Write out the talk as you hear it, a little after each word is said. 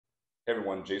Hey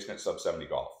everyone, Jason at Sub 70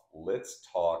 Golf. Let's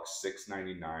talk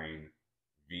 699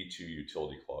 V2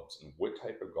 utility clubs and what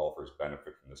type of golfers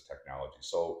benefit from this technology.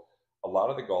 So, a lot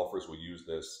of the golfers will use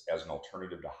this as an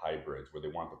alternative to hybrids where they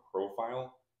want the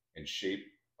profile and shape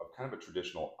of kind of a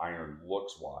traditional iron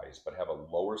looks wise, but have a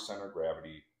lower center of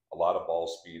gravity, a lot of ball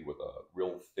speed with a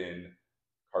real thin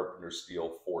Carpenter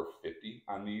steel 450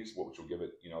 on these, which will give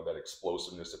it, that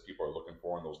explosiveness that people are looking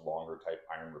for in those longer type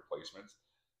iron replacements.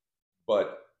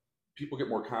 But people get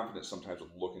more confident sometimes with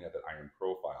looking at that iron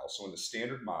profile. So in the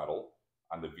standard model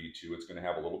on the V2, it's going to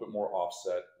have a little bit more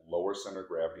offset, lower center of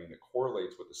gravity, and it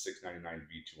correlates with the 699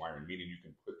 V2 iron, meaning you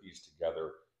can put these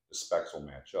together, the specs will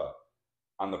match up.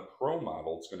 On the Pro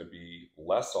model, it's going to be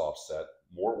less offset,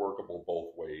 more workable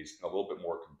both ways, and a little bit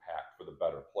more compact for the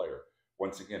better player.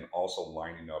 Once again, also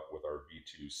lining up with our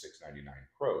V2 699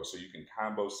 Pro. So you can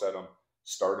combo set them,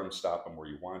 start them, stop them where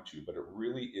you want to, but it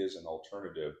really is an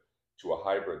alternative to a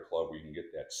hybrid club where you can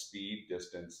get that speed,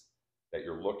 distance that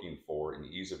you're looking for and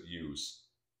ease of use,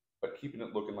 but keeping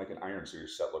it looking like an iron so your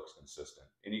set looks consistent.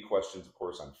 Any questions, of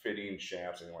course, on fitting,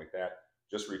 shafts, anything like that,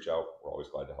 just reach out. We're always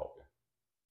glad to help you.